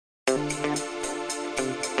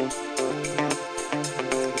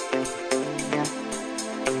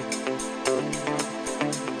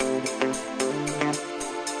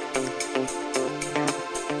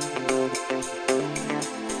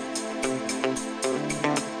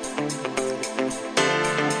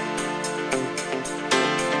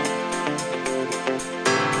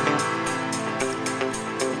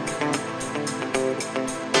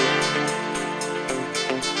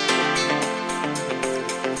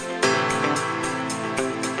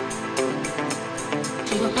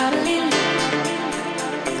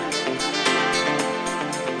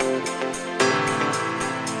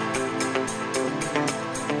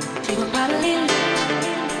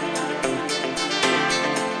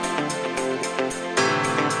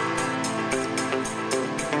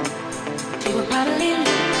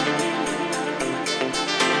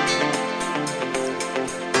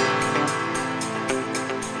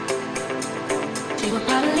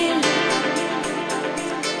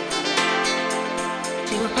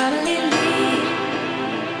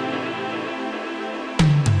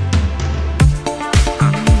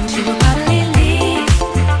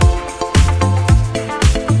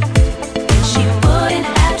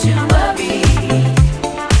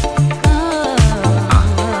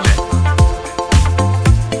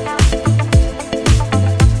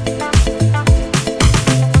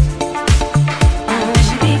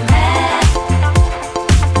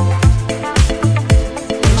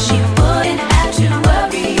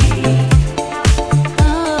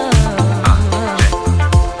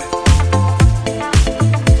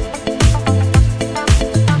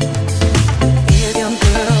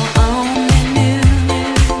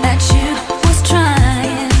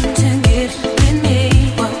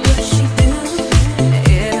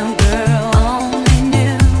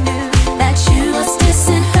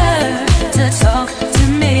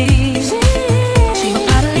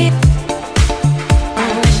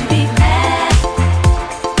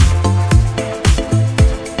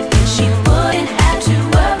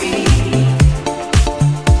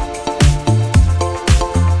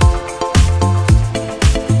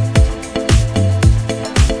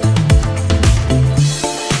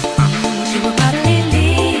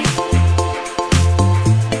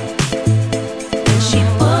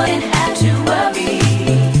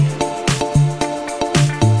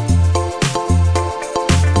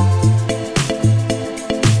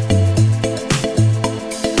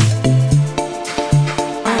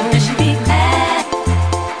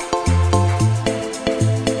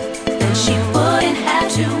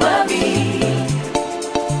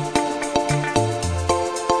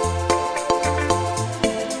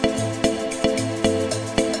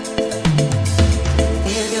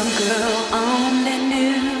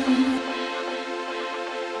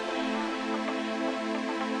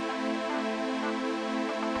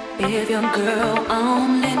If your girl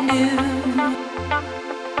only knew.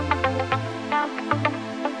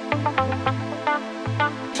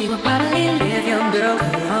 She would probably live. If your girl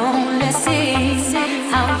could only see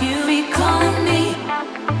how you be calling me.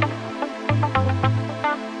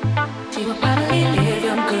 She would probably live. If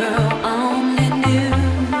your girl only knew.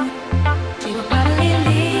 She would probably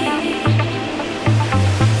leave.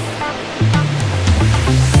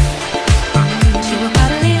 She would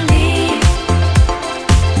probably leave.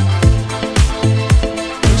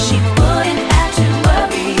 And she wouldn't have to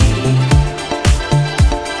worry.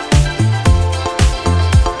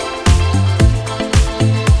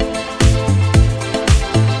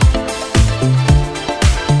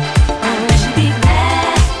 She'd be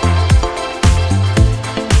glad.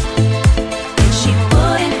 And she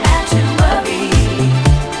wouldn't have to worry.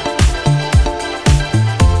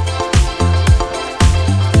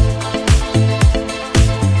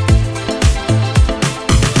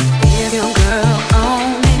 If your girl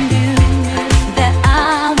only knew that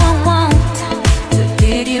I would want to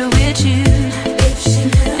get you with you. If she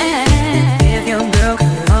knew. And if your girl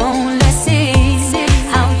could only see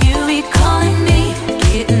how you be calling me,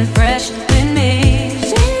 getting fresh with me.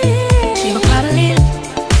 She would probably.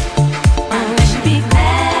 She'd be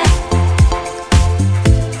glad.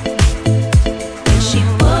 And she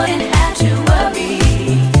wouldn't have to worry.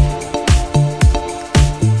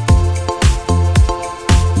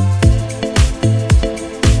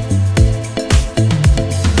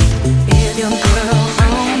 If your girl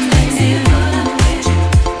only knew.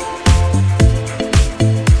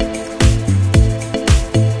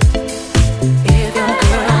 If your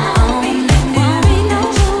girl only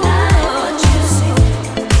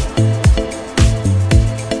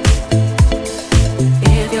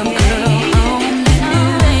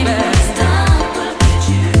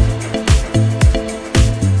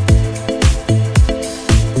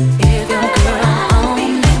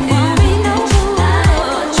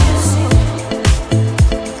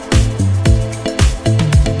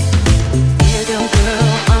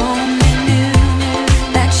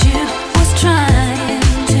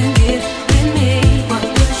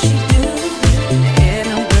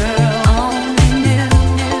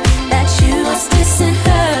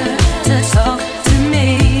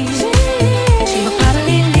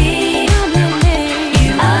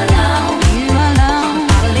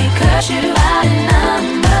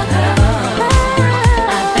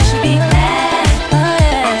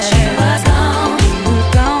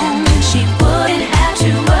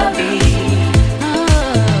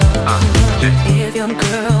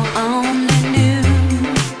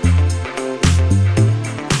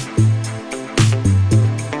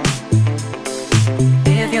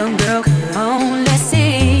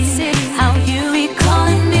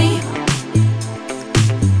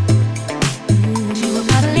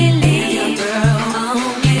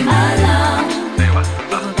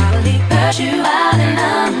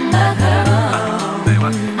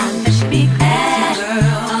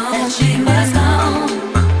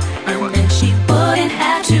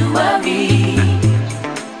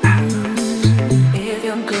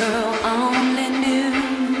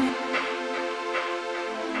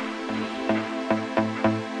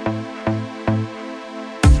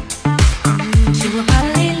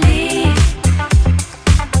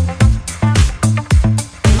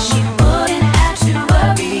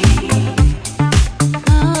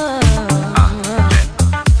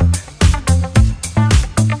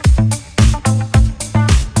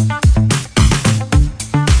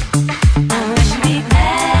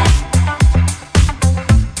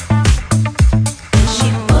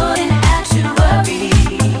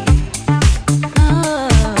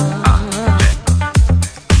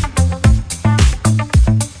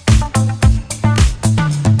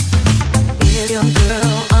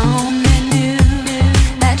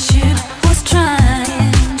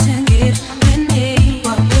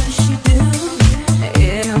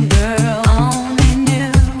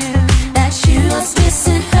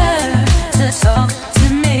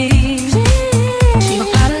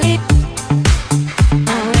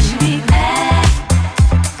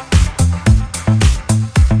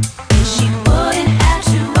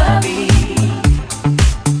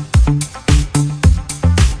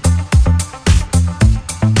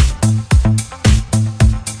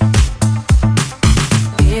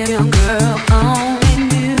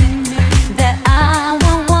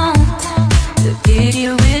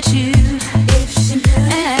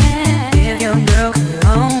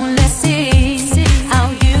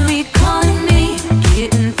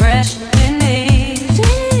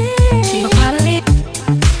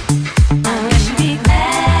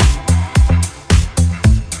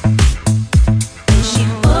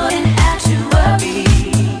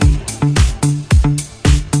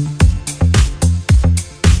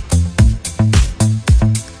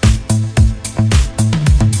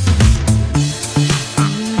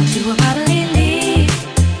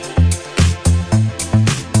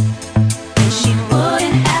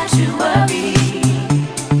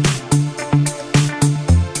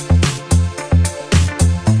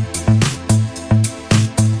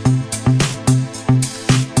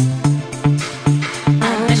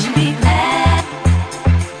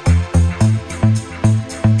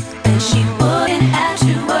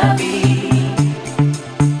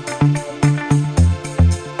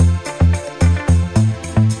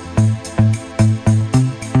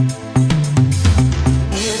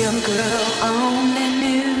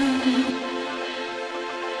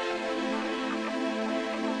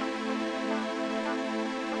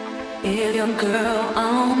If your girl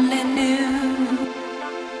only knew.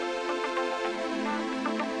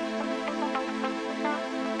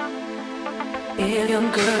 If your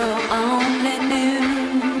girl only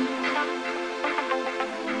knew.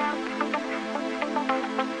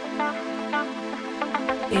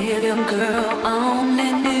 If your girl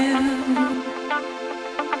only knew.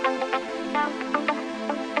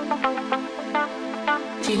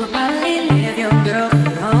 She would probably leave. Your girl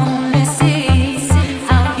could only see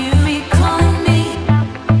how you be calling me.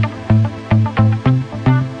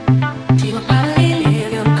 She would probably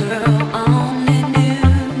leave. Your girl only knew.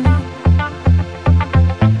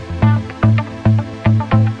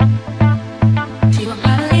 She would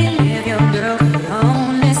probably leave. Your girl could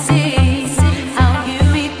only see how you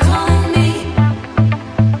be calling me.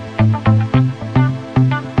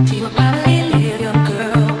 She would probably leave. Your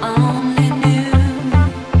girl only knew.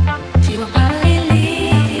 She would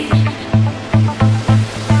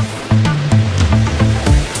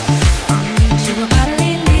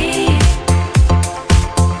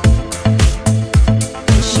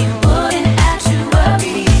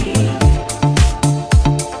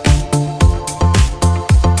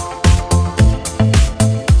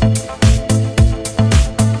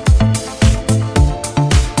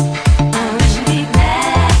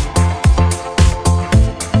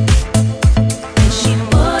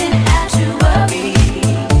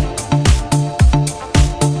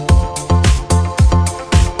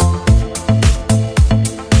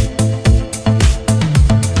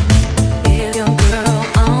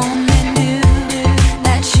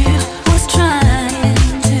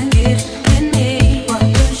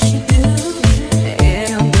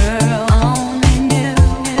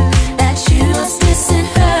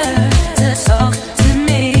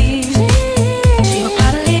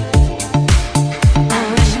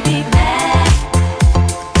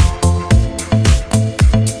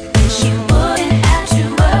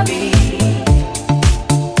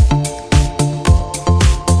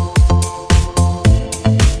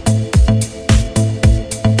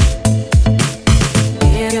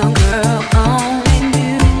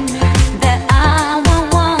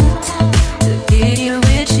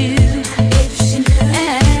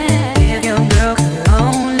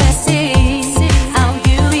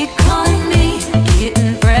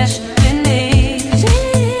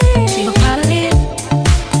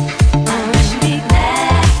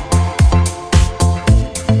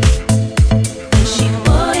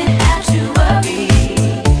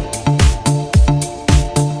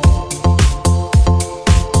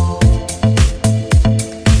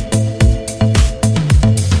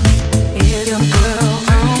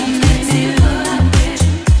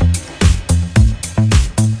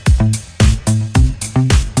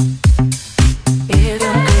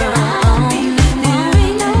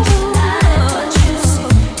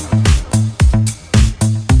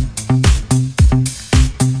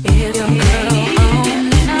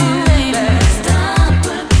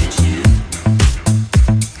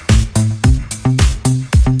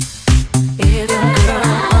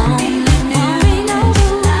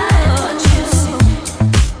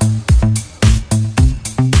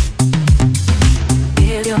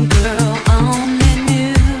girl.